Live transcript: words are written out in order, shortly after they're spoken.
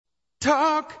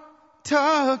Talk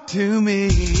to me.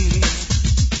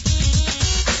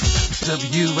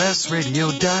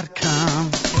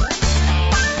 WSRadio.com.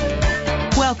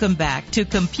 Welcome back to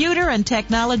Computer and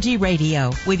Technology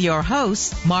Radio with your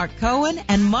hosts, Mark Cohen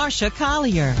and Marcia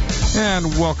Collier. And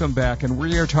welcome back. And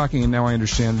we are talking, and now I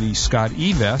understand, the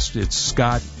SCOTTeVEST. It's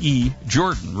Scott E.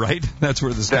 Jordan, right? That's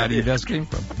where the SCOTTeVEST came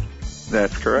from.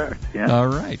 That's correct, yeah. All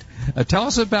right. Tell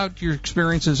us about your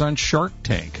experiences on Shark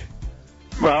Tank.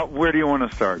 Well, where do you want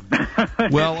to start?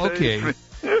 Well, okay.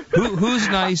 Who's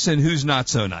nice and who's not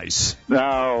so nice?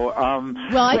 No.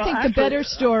 Well, I think the better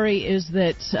story is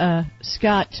that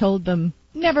Scott told them,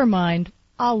 never mind,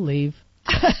 I'll leave.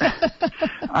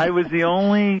 I was the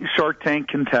only Shark Tank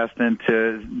contestant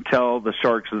to tell the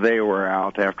sharks they were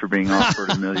out after being offered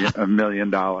 $1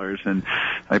 million, and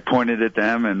I pointed at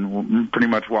them and pretty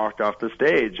much walked off the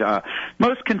stage.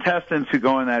 Most contestants who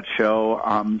go on that show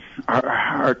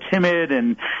are timid,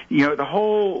 and the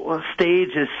whole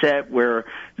stage is set where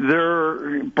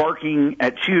they're barking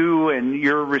at you and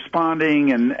you're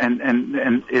responding, and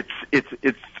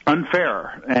it's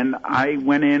unfair. And I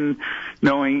went in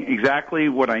knowing exactly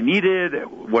what I needed,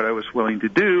 what I was willing to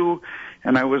do,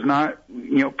 and I was not,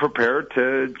 prepared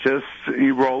to just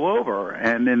roll over.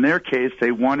 And in their case, they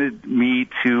wanted me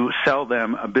to sell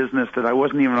them a business that I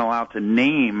wasn't even allowed to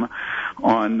name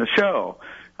on the show.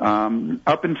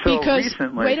 Up until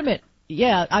recently. Wait a minute.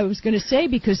 Yeah, I was going to say,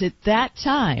 because at that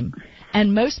time,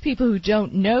 and most people who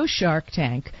don't know Shark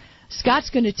Tank, Scott's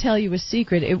going to tell you a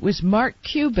secret. It was Mark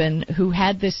Cuban who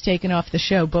had this taken off the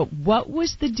show. But what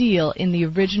was the deal in the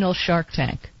original Shark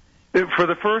Tank? For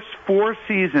the first 4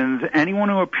 seasons, anyone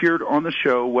who appeared on the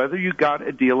show, whether you got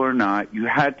a deal or not, you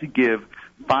had to give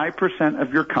 5%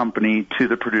 of your company to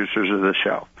the producers of the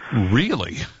show.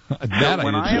 Really?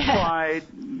 When I applied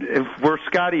for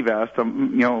SCOTTeVEST, a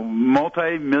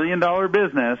multi-million-dollar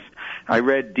business, I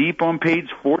read deep on page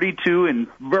 42 in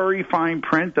very fine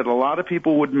print that a lot of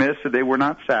people would miss if they were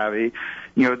not savvy.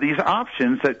 These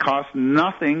options that cost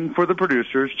nothing for the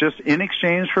producers, just in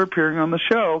exchange for appearing on the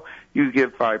show, you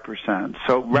give 5%.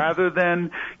 So rather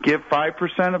than give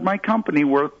 5% of my company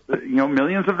worth,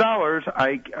 millions of dollars,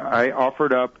 I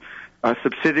offered up a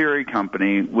subsidiary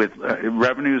company with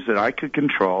revenues that I could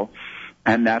control,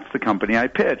 and that's the company I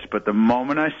pitched. But the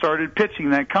moment I started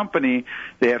pitching that company,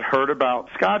 they had heard about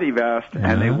SCOTTeVEST,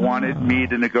 and they wanted me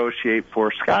to negotiate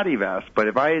for SCOTTeVEST. But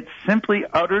if I had simply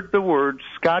uttered the word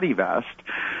SCOTTeVEST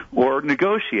or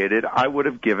negotiated, I would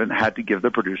have had to give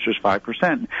the producers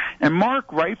 5%. And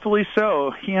Mark, rightfully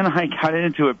so, he and I got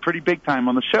into it pretty big time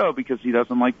on the show because he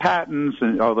doesn't like patents,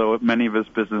 and although many of his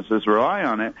businesses rely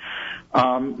on it.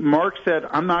 Mark said,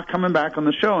 I'm not coming back on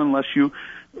the show unless you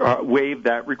waive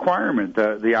that requirement,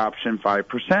 the option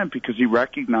 5%, because he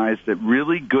recognized that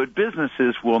really good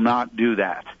businesses will not do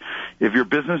that. If your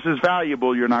business is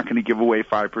valuable, you're not going to give away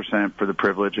 5% for the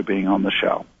privilege of being on the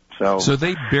show. So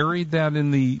they buried that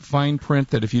in the fine print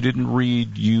that if you didn't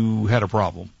read, you had a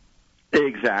problem.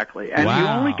 Exactly. And wow. You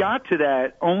only got to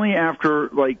that only after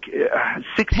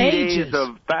 60 days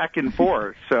of back and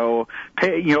forth. So,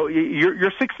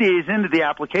 you're 60 days into the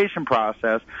application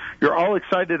process. You're all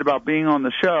excited about being on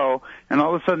the show, and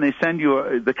all of a sudden they send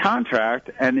you the contract,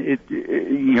 and if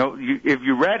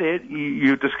you read it,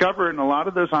 you discover it, and a lot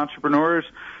of those entrepreneurs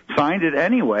signed it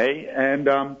anyway. And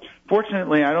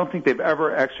fortunately, I don't think they've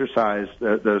ever exercised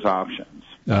those options.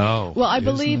 Oh. Well, I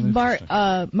believe Mark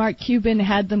Cuban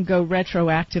had them go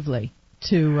retroactively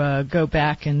to go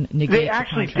back and negate. They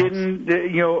actually didn't.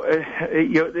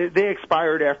 They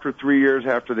expired after 3 years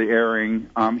after the airing.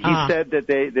 He said that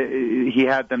he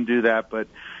had them do that, but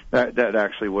that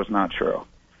actually was not true.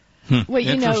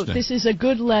 Well, this is a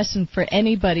good lesson for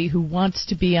anybody who wants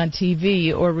to be on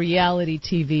TV or reality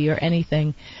TV or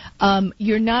anything.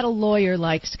 You're not a lawyer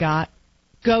like Scott.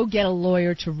 Go get a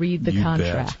lawyer to read the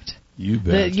contract. You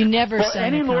bet. You never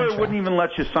sign any lawyer wouldn't even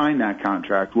let you sign that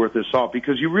contract worth its salt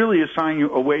because you really assign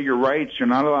away your rights. You're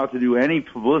not allowed to do any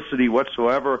publicity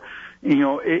whatsoever.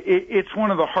 It's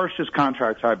one of the harshest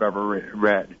contracts I've ever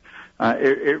read.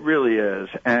 It really is.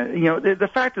 And, the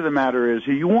fact of the matter is,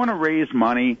 if you want to raise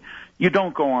money, you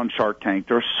don't go on Shark Tank.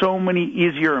 There are so many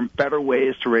easier and better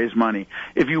ways to raise money.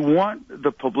 If you want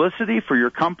the publicity for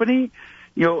your company,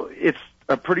 it's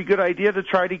a pretty good idea to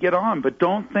try to get on, but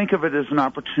don't think of it as an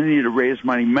opportunity to raise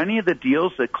money. Many of the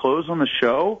deals that close on the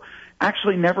show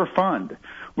actually never fund.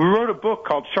 We wrote a book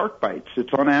called Shark Bites.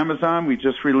 It's on Amazon. We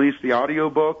just released the audio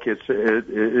book.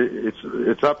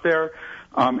 It's up there.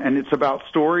 And it's about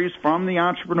stories from the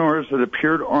entrepreneurs that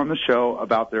appeared on the show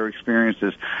about their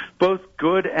experiences, both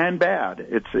good and bad.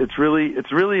 It's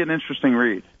really an interesting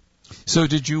read. So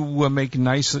did you make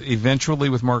nice eventually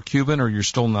with Mark Cuban, or you're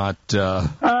still not? No.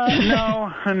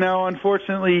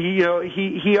 Unfortunately,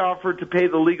 he offered to pay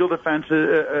the legal defense.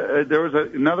 There was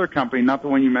another company, not the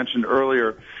one you mentioned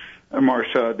earlier,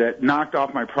 Marcia, that knocked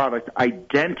off my product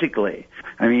identically.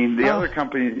 I mean, the other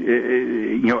company,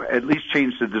 at least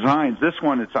changed the designs. This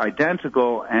one, it's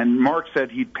identical, and Mark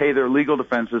said he'd pay their legal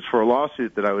defenses for a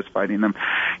lawsuit that I was fighting them.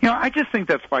 I just think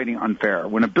that's fighting unfair.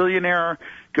 When a billionaire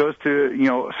goes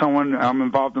to, someone I'm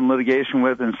involved in litigation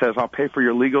with and says, I'll pay for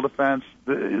your legal defense.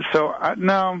 So, I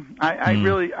don't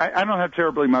have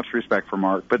terribly much respect for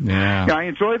Mark, but I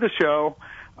enjoy the show.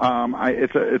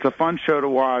 It's a fun show to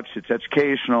watch. It's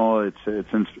educational. It's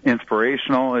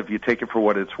inspirational if you take it for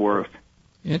what it's worth.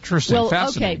 Interesting. Well,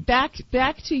 fascinating. okay,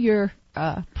 back to your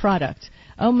product.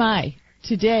 Oh my!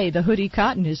 Today the hoodie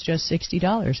cotton is just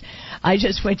 $60. I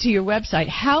just went to your website.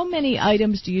 How many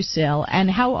items do you sell, and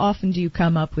how often do you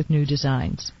come up with new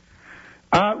designs?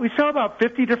 We sell about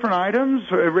 50 different items,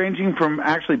 ranging from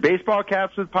actually baseball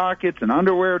caps with pockets and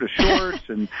underwear to shorts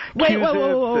and Wait,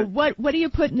 whoa. What do you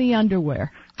put in the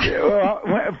underwear?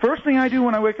 First thing I do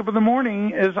when I wake up in the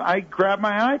morning is I grab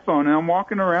my iPhone and I'm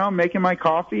walking around making my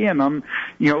coffee, and I'm,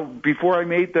 before I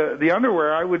made the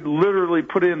underwear, I would literally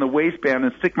put it in the waistband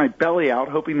and stick my belly out,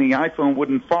 hoping the iPhone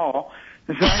wouldn't fall.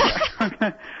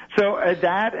 So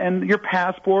that and your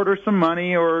passport or some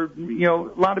money, or a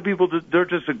lot of people, they're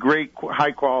just a great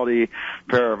high quality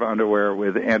pair of underwear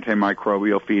with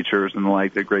antimicrobial features and the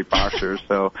like. They're great boxers.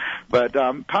 But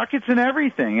pockets and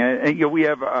everything. We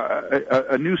have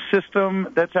a new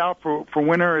system that's out for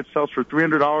winter. It sells for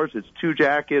 $300. It's 2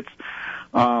 jackets,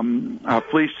 a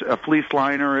fleece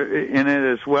liner in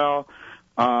it as well.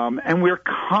 And we're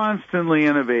constantly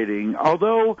innovating.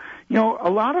 Although, a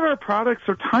lot of our products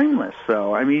are timeless,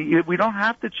 though. I mean, we don't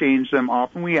have to change them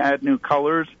often. We add new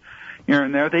colors here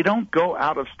and there. They don't go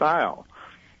out of style.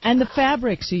 And the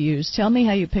fabrics you use. Tell me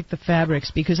how you pick the fabrics,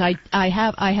 because I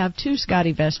have 2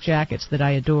 SCOTTeVEST jackets that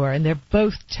I adore, and they're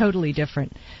both totally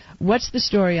different. What's the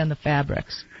story on the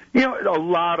fabrics? A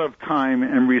lot of time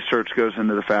and research goes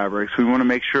into the fabrics. We want to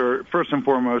make sure, first and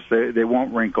foremost, they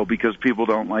won't wrinkle, because people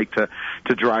don't like to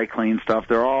dry clean stuff.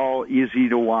 They're all easy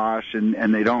to wash,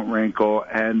 and they don't wrinkle,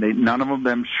 and none of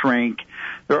them shrink.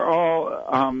 They're all,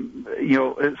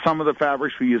 some of the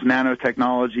fabrics we use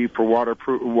nanotechnology for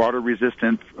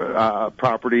water-resistant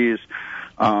properties,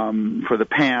 for the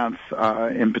pants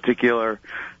in particular.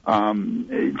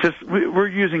 We're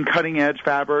using cutting-edge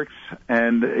fabrics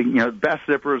and, best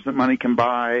zippers that money can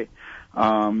buy. We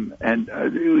have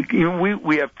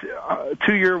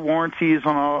 2-year warranties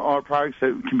on all our products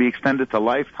that can be extended to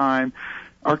lifetime.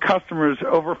 Our customers,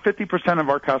 over 50% of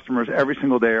our customers every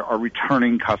single day are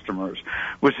returning customers,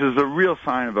 which is a real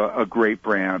sign of a great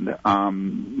brand,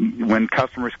 when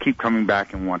customers keep coming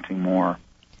back and wanting more.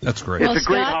 That's great. It's a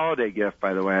great holiday gift,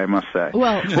 by the way, I must say.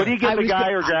 Well, what do you get the guy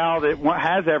or gal that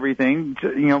has everything,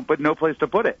 but no place to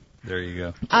put it? There you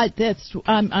go.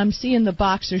 I'm seeing the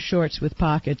boxer shorts with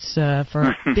pockets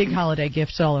for big holiday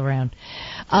gifts all around.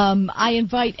 I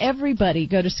invite everybody,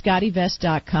 go to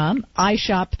SCOTTeVEST.com. I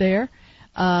shop there.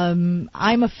 I'm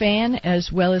a fan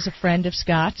as well as a friend of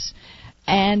Scott's.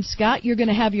 And, Scott, you're going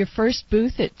to have your first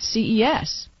booth at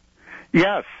CES.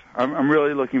 Yes. I'm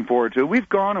really looking forward to it. We've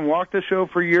gone and walked the show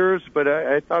for years, but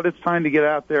I thought it's time to get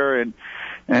out there and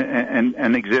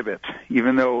exhibit.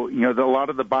 Even though a lot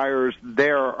of the buyers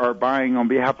there are buying on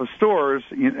behalf of stores,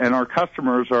 and our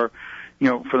customers are,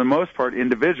 for the most part,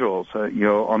 individuals,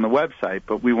 on the website.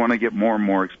 But we want to get more and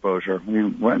more exposure. We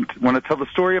want to tell the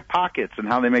story of pockets and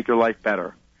how they make your life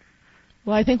better.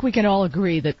 Well, I think we can all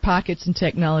agree that pockets and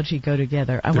technology go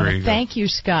together. I want to thank you,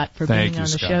 Scott, for being on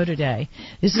the show today.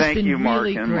 This has been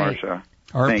really great. Marsha.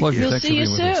 Our pleasure. We'll see you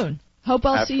soon. Hope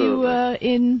I'll see you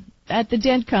at the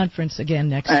Dent Conference again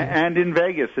next year. And in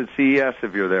Vegas at CES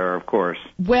if you're there, of course.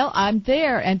 Well, I'm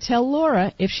there, and tell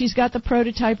Laura if she's got the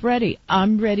prototype ready.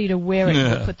 I'm ready to wear it.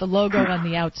 We'll put the logo on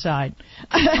the outside.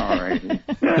 All right.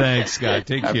 Thanks, Scott.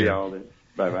 Take Happy care. holidays.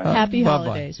 Bye-bye. Happy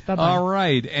holidays. Bye-bye. All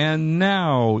right, and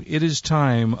now it is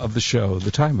time of the show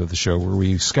where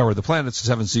we scour the planets, the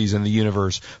 7 seas, and the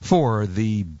universe for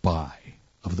the buy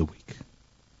of the week.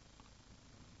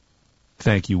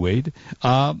 Thank you, Wade.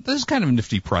 This is kind of a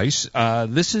nifty price.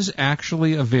 This is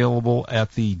actually available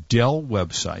at the Dell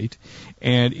website,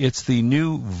 and it's the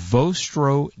new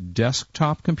Vostro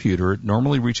desktop computer. It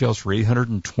normally retails for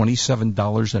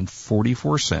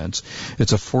 $827.44.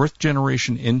 It's a 4th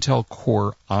generation Intel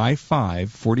Core i5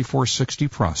 4460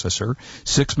 processor,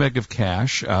 6 meg of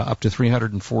cache, up to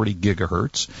 340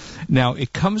 gigahertz. Now,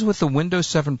 it comes with the Windows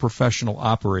 7 Professional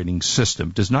operating system.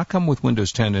 It does not come with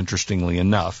Windows 10, interestingly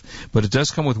enough, but it's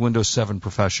does come with Windows 7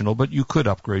 Professional, but you could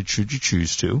upgrade should you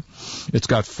choose to. It's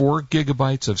got 4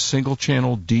 gigabytes of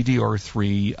single-channel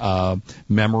DDR3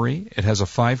 memory. It has a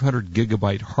 500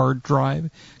 gigabyte hard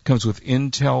drive. Comes with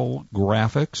Intel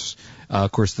graphics.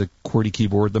 Of course, the QWERTY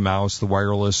keyboard, the mouse, the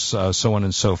wireless, so on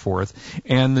and so forth.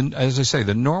 And then, as I say,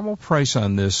 the normal price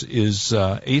on this is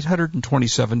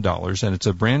 $827, and it's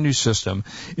a brand new system.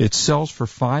 It sells for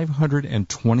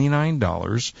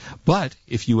 $529, but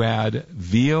if you add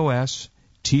VOS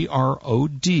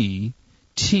TROD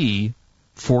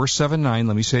T479,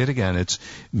 let me say it again, it's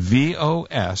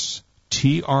VOS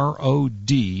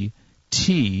TROD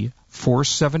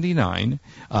T479,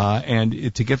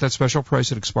 and to get that special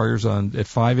price, it expires at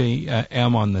 5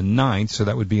 a.m. on the 9th, so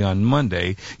that would be on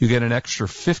Monday. You get an extra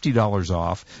 $50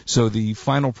 off, so the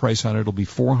final price on it will be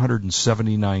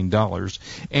 $479.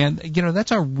 And,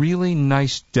 that's a really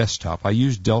nice desktop. I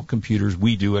use Dell computers.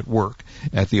 We do at work,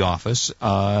 at the office.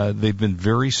 They've been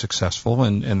very successful,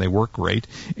 and they work great.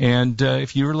 And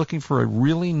if you're looking for a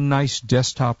really nice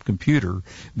desktop computer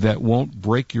that won't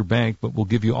break your bank but will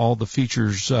give you all the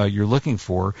features you're looking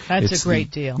for. That's a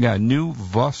great deal. Yeah, new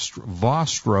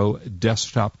Vostro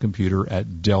desktop computer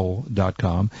at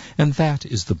Dell.com, and that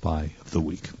is the buy of the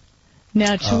week.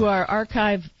 Now, to our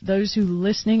archive, those who are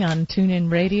listening on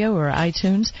TuneIn Radio or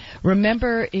iTunes,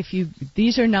 remember,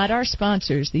 these are not our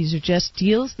sponsors. These are just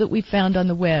deals that we found on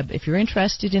the web. If you're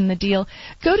interested in the deal,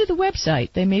 go to the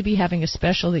website. They may be having a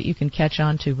special that you can catch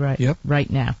on to right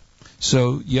now.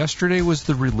 So yesterday was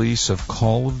the release of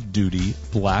Call of Duty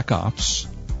Black Ops.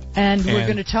 And we're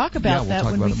going to talk about that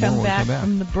when we come back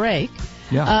from the break.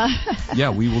 Yeah,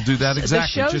 we will do that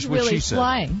exactly. The show's just what really she said.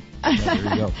 Flying. Yeah, there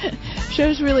you go.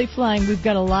 Show's really flying. We've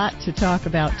got a lot to talk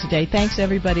about today. Thanks,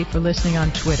 everybody, for listening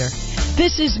on Twitter.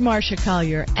 This is Marcia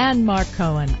Collier and Mark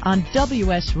Cohen on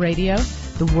WS Radio,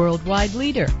 the worldwide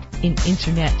leader in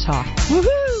Internet talk.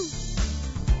 Woohoo!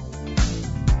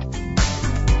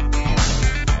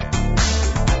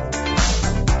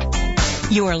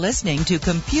 You are listening to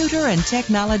Computer and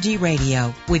Technology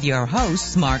Radio with your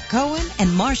hosts, Mark Cohen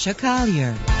and Marcia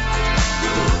Collier.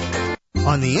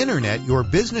 On the Internet, your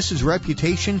business's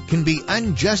reputation can be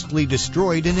unjustly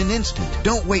destroyed in an instant.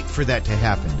 Don't wait for that to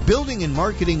happen. Building and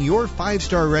marketing your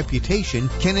 5-star reputation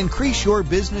can increase your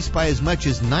business by as much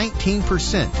as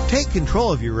 19%. Take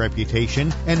control of your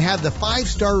reputation and have the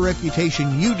 5-star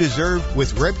reputation you deserve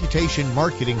with Reputation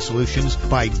Marketing Solutions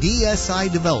by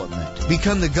DSI Development.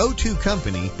 Become the go-to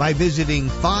company by visiting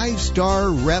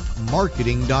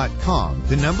 5starrepmarketing.com.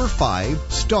 The number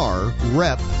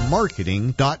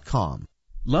 5starrepmarketing.com.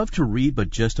 Love to read but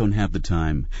just don't have the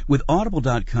time? With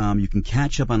Audible.com, you can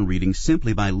catch up on reading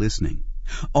simply by listening.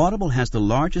 Audible has the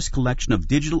largest collection of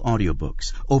digital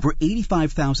audiobooks, over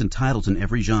 85,000 titles in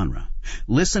every genre.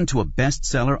 Listen to a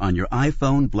bestseller on your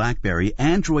iPhone, BlackBerry,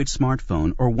 Android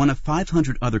smartphone, or one of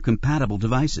 500 other compatible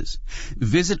devices.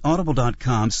 Visit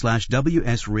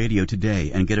audible.com/WS Radio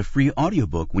today and get a free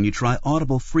audiobook when you try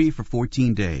Audible free for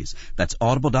 14 days. That's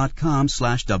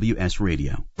audible.com/WS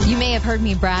Radio. You may have heard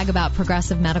me brag about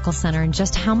Progressive Medical Center and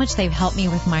just how much they've helped me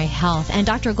with my health. And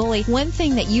Dr. Goley, one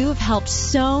thing that you have helped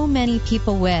so many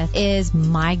people with is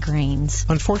migraines.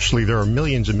 Unfortunately, there are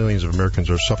millions and millions of Americans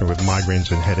who are suffering with migraines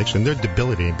and headaches, and they're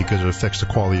debilitating because it affects the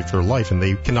quality of their life, and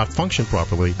they cannot function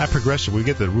properly. At Progressive, we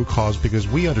get to the root cause because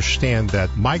we understand that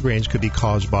migraines could be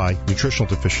caused by nutritional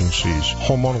deficiencies,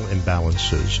 hormonal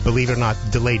imbalances, believe it or not,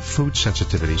 delayed food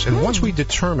sensitivities. And once we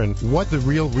determine what the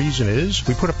real reason is,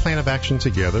 we put a plan of action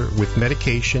together with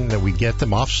medication that we get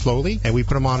them off slowly, and we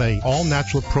put them on an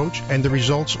all-natural approach, and the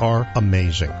results are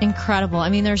amazing. Incredible. I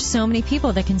mean, there's so many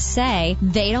people that can say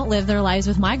they don't live their lives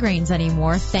with migraines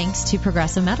anymore thanks to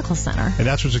Progressive Medical Center. And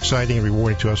that's what's exciting and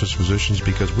rewarding to us as physicians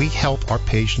because we help our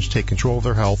patients take control of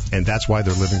their health, and that's why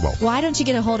they're living well. Why don't you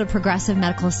get a hold of Progressive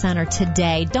Medical Center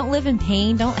today? Don't live in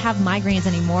pain. Don't have migraines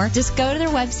anymore. Just go to their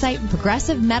website,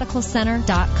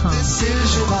 progressivemedicalcenter.com. This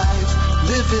is your life.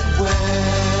 Live it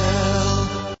well.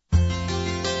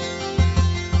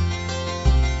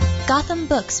 Gotham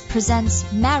Books presents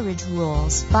Marriage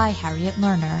Rules by Harriet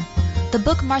Lerner. The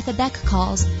book Martha Beck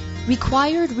calls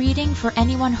required reading for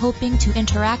anyone hoping to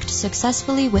interact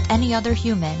successfully with any other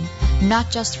human,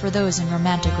 not just for those in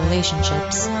romantic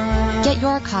relationships. Get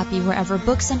your copy wherever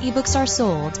books and ebooks are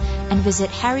sold, and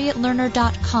visit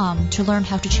harrietlerner.com to learn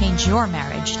how to change your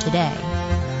marriage today.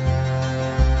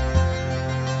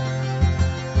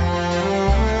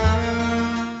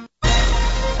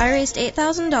 raised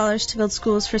 $8,000 to build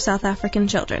schools for South African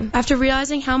children. After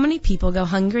realizing how many people go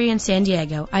hungry in San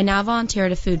Diego, I now volunteer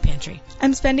at a food pantry.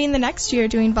 I'm spending the next year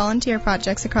doing volunteer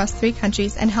projects across 3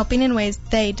 countries and helping in ways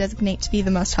they designate to be the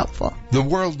most helpful. The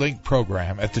WorldLink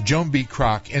program at the Joan B.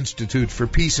 Kroc Institute for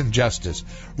Peace and Justice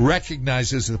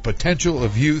recognizes the potential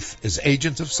of youth as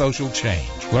agents of social change.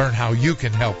 Learn how you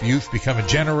can help youth become a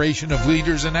generation of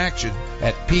leaders in action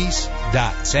at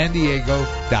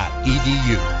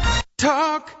peace.sandiego.edu.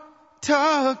 Talk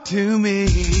to me.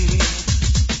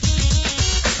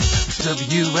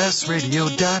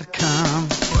 WSRadio.com.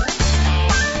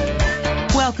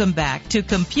 Welcome back to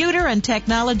Computer and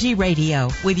Technology Radio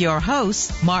with your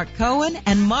hosts, Mark Cohen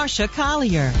and Marcia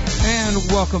Collier. And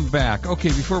welcome back. Okay,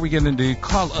 before we get into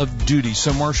Call of Duty,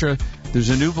 so Marcia, there's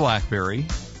a new BlackBerry.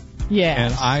 Yeah.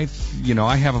 And I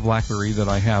have a BlackBerry that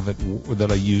I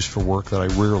use for work that I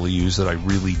rarely use, that I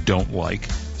really don't like.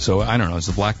 So I don't know, is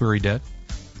the BlackBerry dead?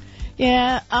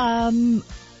 Yeah,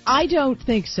 I don't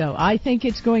think so. I think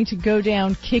it's going to go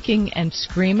down kicking and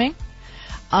screaming.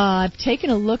 I've taken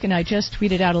a look, and I just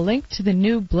tweeted out a link to the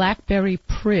new BlackBerry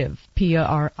Priv,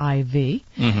 P-R-I-V.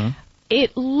 Mm-hmm.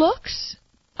 It looks,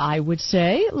 I would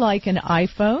say, like an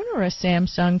iPhone or a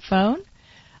Samsung phone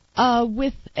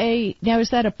with a, now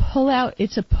is that a pull-out?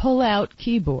 It's a pull-out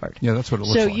keyboard. Yeah, that's what it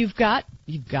looks like. So you've got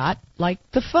like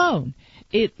the phone.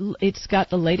 It's got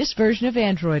the latest version of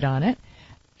Android on it.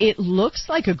 It looks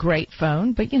like a great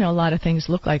phone, but, a lot of things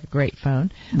look like a great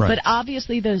phone. Right. But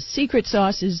obviously the secret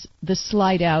sauce is the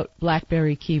slide-out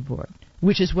BlackBerry keyboard,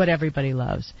 which is what everybody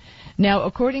loves. Now,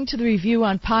 according to the review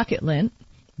on PocketLint,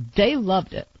 they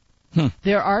loved it.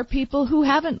 There are people who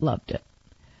haven't loved it.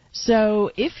 So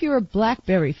if you're a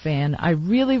BlackBerry fan, I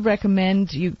really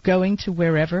recommend you going to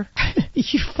wherever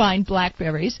you find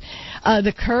BlackBerries.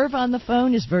 The curve on the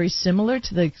phone is very similar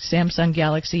to the Samsung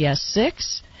Galaxy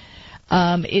S6.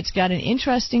 It's got an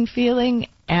interesting feeling,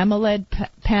 AMOLED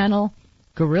panel,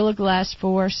 Gorilla Glass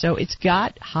 4, so it's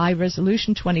got high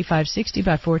resolution, 2560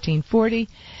 by 1440.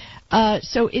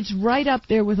 So it's right up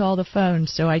there with all the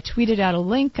phones. So I tweeted out a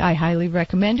link. I highly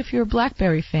recommend, if you're a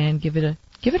BlackBerry fan, give it a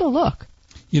look.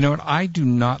 You know what? I do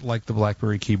not like the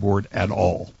BlackBerry keyboard at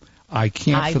all. I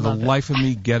can't for the life of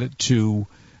me get it to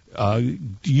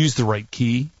use the right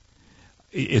key.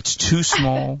 It's too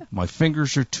small. My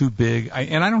fingers are too big.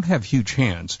 And I don't have huge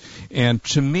hands. And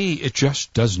to me, it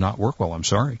just does not work well. I'm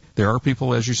sorry. There are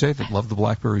people, as you say, that love the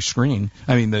BlackBerry screen.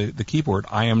 I mean, the keyboard.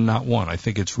 I am not one. I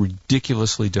think it's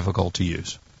ridiculously difficult to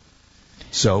use.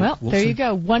 So well, there you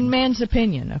go. One man's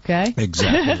opinion, okay?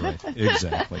 Exactly right.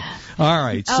 Exactly. All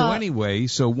right. So anyway,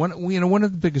 one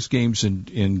of the biggest games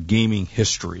in gaming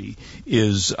history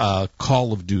is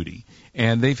Call of Duty.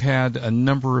 And they've had a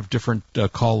number of different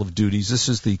Call of Duties. This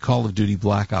is the Call of Duty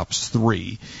Black Ops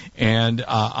 3. And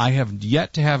I have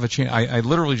yet to have a chance. I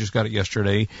literally just got it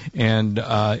yesterday, and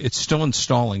it's still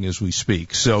installing as we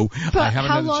speak. So I haven't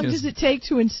how had a long chance. Does it take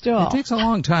to install? It takes a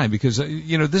long time because,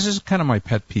 this is kind of my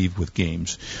pet peeve with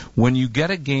games. When you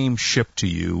get a game shipped to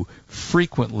you,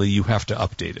 frequently you have to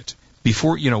update it.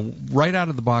 Before, right out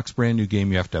of the box, brand new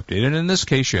game, you have to update it. And in this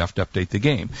case, you have to update the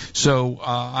game. So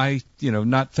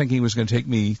not thinking it was going to take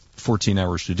me 14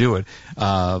 hours to do it.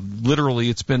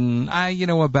 Literally, it's been,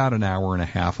 about an hour and a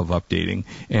half of updating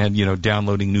and,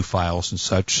 downloading new files and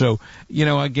such. So,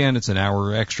 again, it's an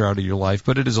hour extra out of your life,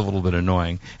 but it is a little bit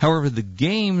annoying. However, the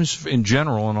games in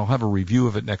general, and I'll have a review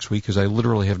of it next week because I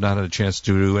literally have not had a chance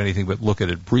to do anything but look at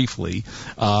it briefly,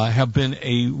 have been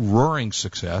a roaring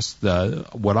success.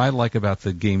 What I like about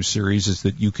the game series is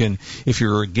that you can, if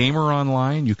you're a gamer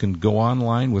online, you can go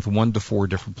online with 1 to 4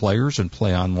 different players and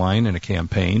play online in a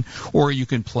campaign. Or you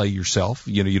can play yourself.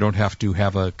 You don't have to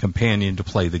have a companion to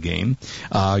play the game.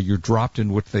 You're dropped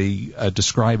in what they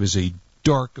describe as a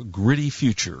dark, gritty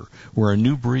future where a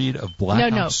new breed of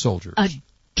Black Ops soldiers. A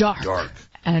dark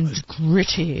and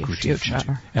gritty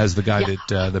future. As the guy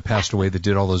that passed away that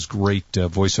did all those great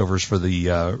voiceovers for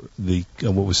the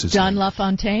what was his Don name?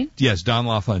 LaFontaine? Yes, Don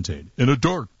LaFontaine. In a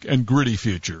dark and gritty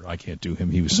future. I can't do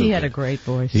him. He was so He had good. a great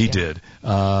voice. He did.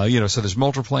 So there's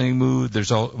multiplayer mode.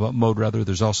 There's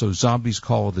also Zombies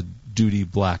Call of Duty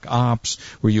Black Ops,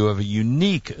 where you have a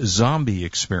unique zombie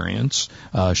experience,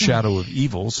 Shadow of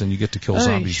Evils, and you get to kill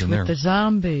zombies in there. The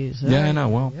zombies. Yeah, I know.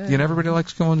 Well, everybody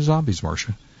likes killing zombies,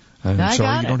 Marcia. I'm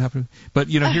sorry you don't have to. But,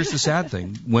 here's the sad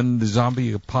thing. When the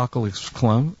zombie apocalypse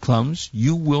comes,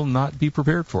 you will not be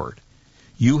prepared for it.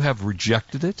 You have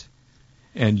rejected it,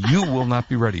 and you will not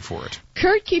be ready for it.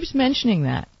 Kurt keeps mentioning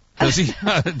that. Does he?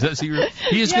 Does he?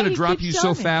 He is going to drop you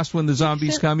so fast when the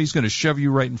zombies come, he's going to shove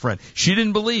you right in front. She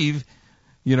didn't believe.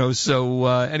 So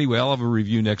anyway, I'll have a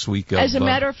review next week. As a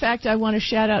matter of fact, I want to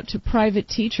shout out to private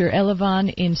teacher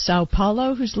Elavan in Sao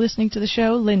Paulo, who's listening to the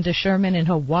show, Linda Sherman in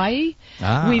Hawaii.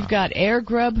 We've got Air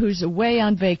Grub, who's away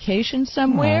on vacation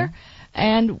somewhere,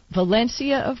 and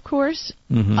Valencia, of course.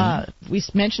 We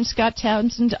mentioned Scott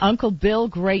Townsend, Uncle Bill,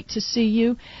 great to see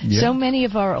you. Yeah. So many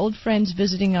of our old friends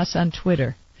visiting us on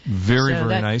Twitter. Very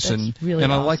nice, and really I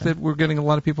awesome. like that we're getting a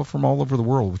lot of people from all over the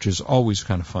world, which is always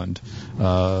kind of fun.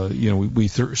 We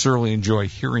certainly enjoy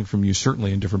hearing from you,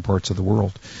 certainly in different parts of the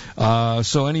world.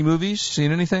 So, any movies?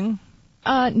 Seen anything?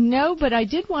 No, but I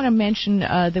did want to mention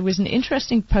there was an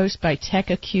interesting post by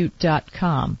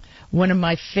TechAcute.com, one of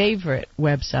my favorite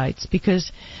websites,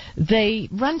 because they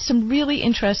run some really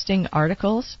interesting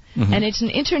articles, and it's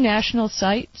an international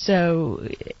site, so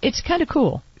it's kind of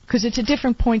cool. Because it's a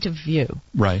different point of view.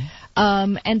 Right.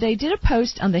 And they did a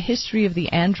post on the history of the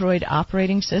Android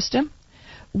operating system,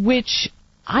 which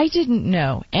I didn't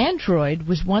know. Android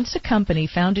was once a company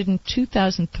founded in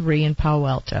 2003 in Palo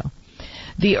Alto.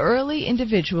 The early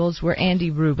individuals were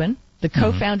Andy Rubin, the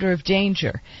co-founder of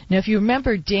Danger. Now, if you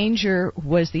remember, Danger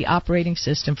was the operating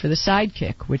system for the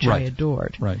Sidekick, which I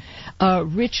adored. Right.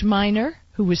 Rich Miner,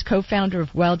 who was co-founder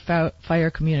of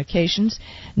Wildfire Communications,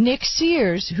 Nick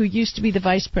Sears, who used to be the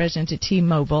vice president at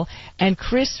T-Mobile, and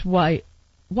Chris White,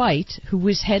 who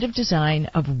was head of design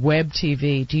of Web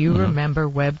TV. Do you remember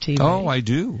Web TV? Oh, I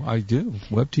do.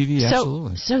 Web TV,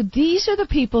 absolutely. So these are the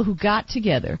people who got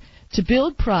together to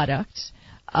build products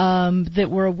that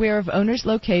were aware of owners'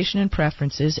 location and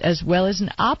preferences, as well as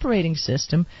an operating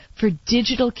system for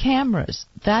digital cameras.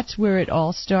 That's where it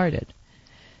all started.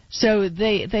 So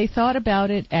they thought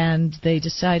about it, and they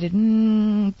decided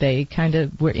they kind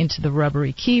of were into the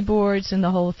rubbery keyboards and the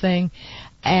whole thing,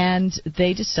 and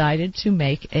they decided to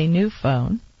make a new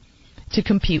phone to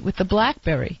compete with the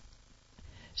BlackBerry.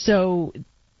 So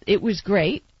it was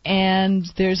great, and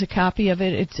there's a copy of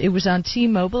it. It was on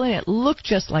T-Mobile, and it looked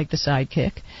just like the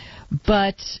Sidekick.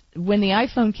 But when the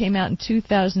iPhone came out in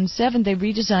 2007, they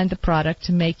redesigned the product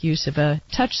to make use of a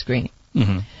touchscreen.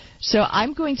 So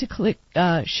I'm going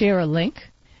to share a link,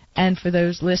 and for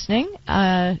those listening,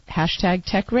 hashtag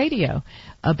Tech Radio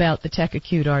about the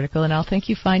TechAcute article, and I'll think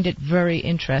you find it very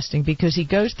interesting because he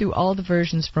goes through all the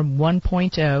versions from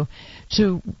 1.0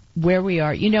 to where we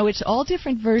are. It's all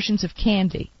different versions of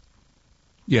Candy.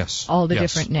 Yes. All the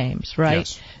different names, right?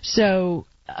 Yes. So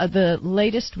the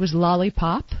latest was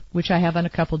Lollipop, which I have on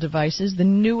a couple devices. The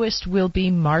newest will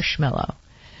be Marshmallow.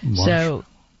 So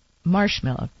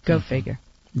Marshmallow, go figure.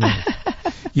 Right.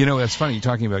 It's funny you're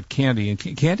talking about Candy, and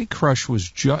Candy Crush was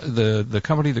the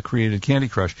company that created Candy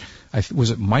Crush.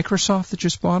 Was it Microsoft that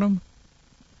just bought them?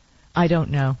 I don't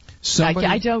know.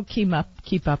 I don't keep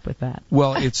up with that.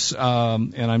 Well, it's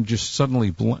and I'm just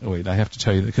suddenly wait. I have to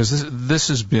tell you because this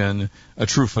has been a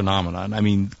true phenomenon. I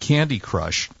mean, Candy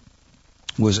Crush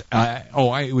was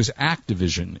it was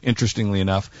Activision, interestingly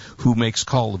enough, who makes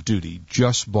Call of Duty,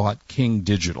 just bought King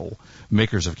Digital,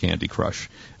 makers of Candy Crush,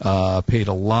 paid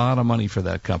a lot of money for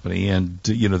that company, and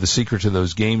the secret to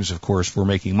those games, of course, for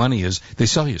making money is they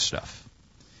sell you stuff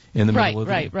in the middle of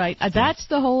the Right. That's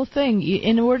the whole thing.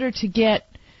 In order to get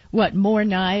more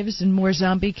knives and more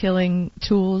zombie killing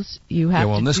tools, you have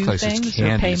to in this do case things it's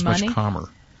candy. or pay it's money. Much calmer.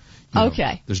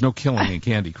 Okay. There's no killing in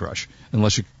Candy Crush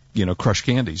unless you crush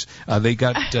candies. They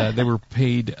were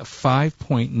paid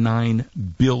 $5.9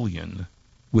 billion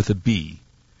with a B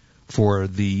for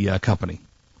the company.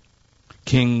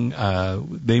 King,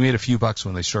 they made a few bucks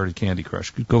when they started Candy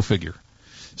Crush. Go figure.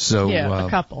 So a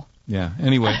couple. Yeah.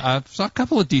 Anyway, saw a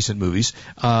couple of decent movies.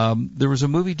 There was a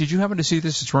movie. Did you happen to see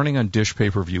this? It's running on Dish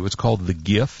pay-per-view. It's called The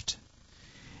Gift,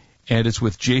 and it's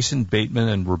with Jason Bateman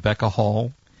and Rebecca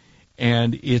Hall,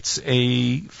 and it's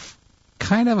a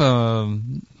kind of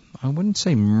I wouldn't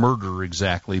say murder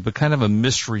exactly, but kind of a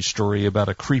mystery story about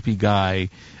a creepy guy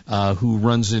who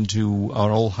runs into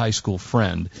an old high school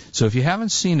friend. So if you haven't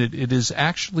seen it, it is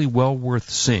actually well worth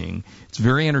seeing. It's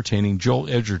very entertaining. Joel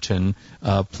Edgerton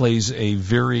plays a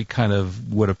very kind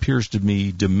of what appears to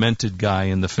me demented guy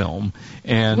in the film.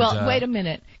 And wait a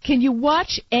minute. Can you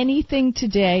watch anything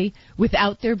today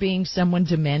without there being someone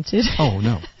demented? Oh,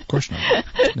 no. Of course not.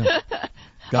 No.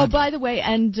 Oh, by the way,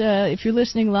 and if you're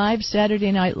listening live,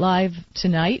 Saturday Night Live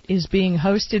tonight is being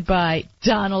hosted by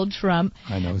Donald Trump.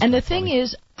 I know. And the thing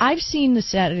is, I've seen the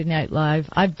Saturday Night Live.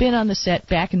 I've been on the set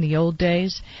back in the old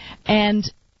days,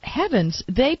 and heavens,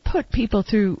 they put people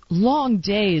through long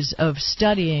days of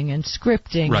studying and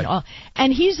scripting Right. and all.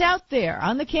 And he's out there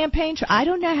on the campaign trail. I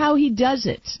don't know how he does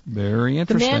it. Very The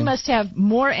interesting. man must have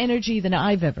more energy than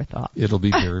I've ever thought. It'll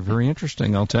be very, very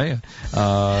interesting, I'll tell you.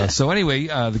 So anyway,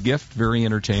 The Gift, very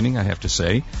entertaining, I have to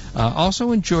say.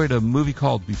 Also enjoyed a movie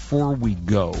called Before We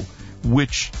Go,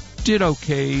 which did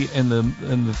okay in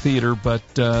the theater, but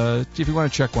if you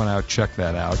want to check one out, check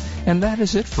that out. And that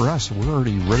is it for us. We're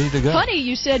already ready to go. Funny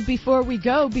you said before we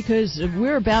go, because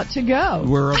we're about to go.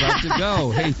 We're about to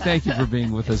go. Hey, thank you for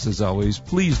being with us as always.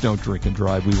 Please don't drink and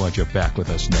drive. We want you back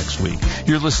with us next week.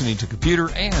 You're listening to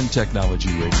Computer and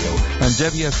Technology Radio on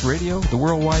WS Radio, the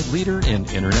worldwide leader in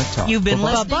Internet talk. You've been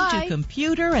Bye-bye. listening to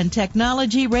Computer and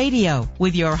Technology Radio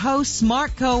with your hosts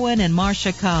Mark Cohen and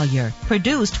Marcia Collier.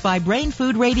 Produced by Brain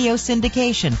Food Radio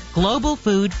Syndication, global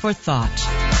food for thought.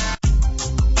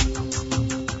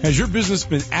 Has your business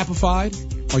been appified?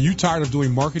 Are you tired of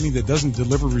doing marketing that doesn't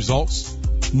deliver results?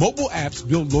 Mobile apps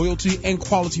build loyalty and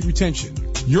quality retention.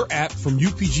 Your app from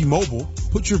UPG Mobile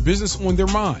puts your business on their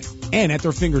mind and at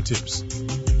their fingertips.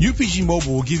 UPG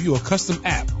Mobile will give you a custom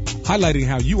app highlighting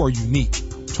how you are unique,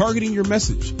 targeting your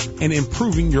message, and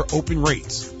improving your open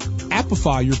rates.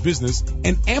 Appify your business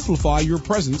and amplify your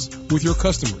presence with your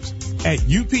customers at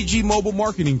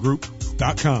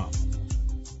upgmobilemarketinggroup.com.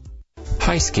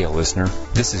 Hi, Scale listener.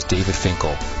 This is David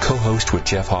Finkel, co-host with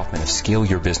Jeff Hoffman of Scale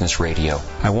Your Business Radio.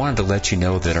 I wanted to let you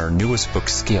know that our newest book,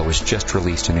 Scale, was just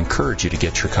released and encourage you to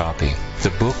get your copy. The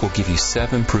book will give you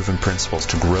 7 proven principles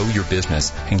to grow your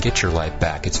business and get your life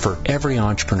back. It's for every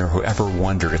entrepreneur who ever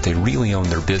wondered if they really own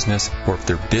their business or if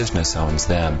their business owns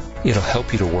them. It'll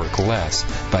help you to work less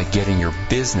by getting your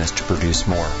business to produce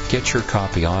more. Get your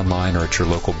copy online or at your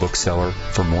local bookseller.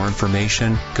 For more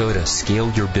information, go to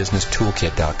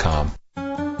scaleyourbusinesstoolkit.com.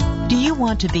 Do you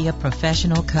want to be a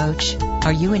professional coach?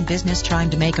 Are you in business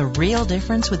trying to make a real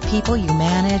difference with people you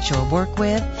manage or work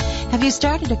with? Have you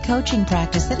started a coaching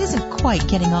practice that isn't quite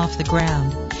getting off the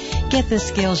ground? Get the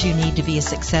skills you need to be a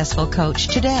successful coach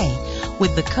today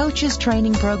with the Coaches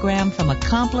Training Program from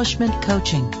Accomplishment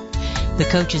Coaching. The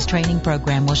Coaches Training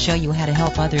Program will show you how to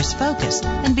help others focus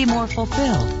and be more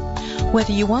fulfilled.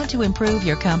 Whether you want to improve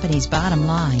your company's bottom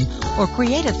line or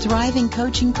create a thriving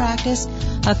coaching practice,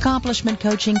 Accomplishment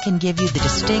Coaching can give you the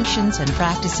distinctions and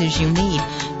practices you need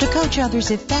to coach others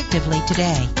effectively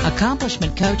today.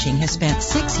 Accomplishment Coaching has spent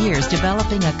 6 years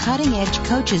developing a cutting-edge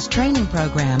coaches training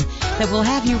program that will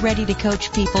have you ready to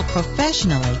coach people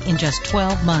professionally in just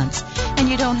 12 months, and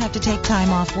you don't have to take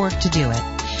time off work to do it.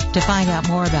 To find out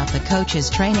more about the Coaches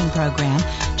Training Program,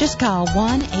 just call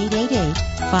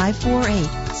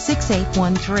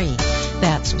 1-888-548-6813.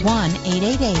 That's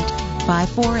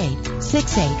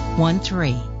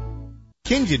 1-888-548-6813.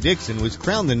 Kinja Dixon was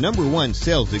crowned the #1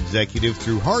 sales executive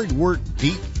through hard work,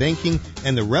 deep thinking,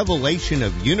 and the revelation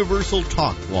of universal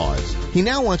talk laws. He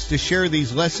now wants to share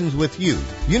these lessons with you.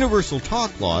 Universal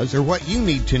talk laws are what you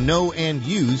need to know and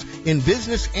use in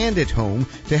business and at home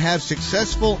to have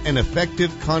successful and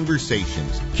effective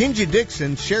conversations. Kinja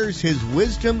Dixon shares his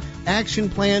wisdom, action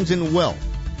plans, and wealth.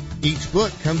 Each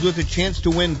book comes with a chance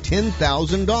to win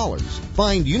 $10,000.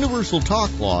 Find Universal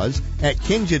Talk Laws at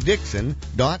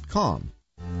KinjaDixon.com.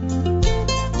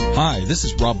 Hi, this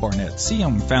is Rob Barnett, CEO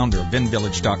and founder of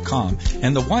VinVillage.com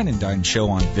and the Wine and Dine Show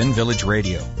on Vin Village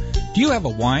Radio. Do you have a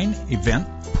wine, event,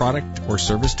 product, or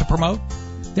service to promote?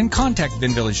 Then contact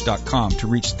VinVillage.com to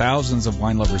reach thousands of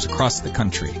wine lovers across the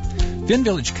country.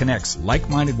 VinVillage connects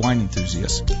like-minded wine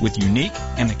enthusiasts with unique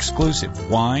and exclusive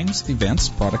wines, events,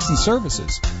 products, and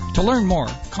services. To learn more,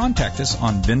 contact us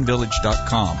on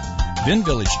VinVillage.com.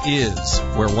 VinVillage is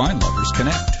where wine lovers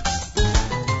connect.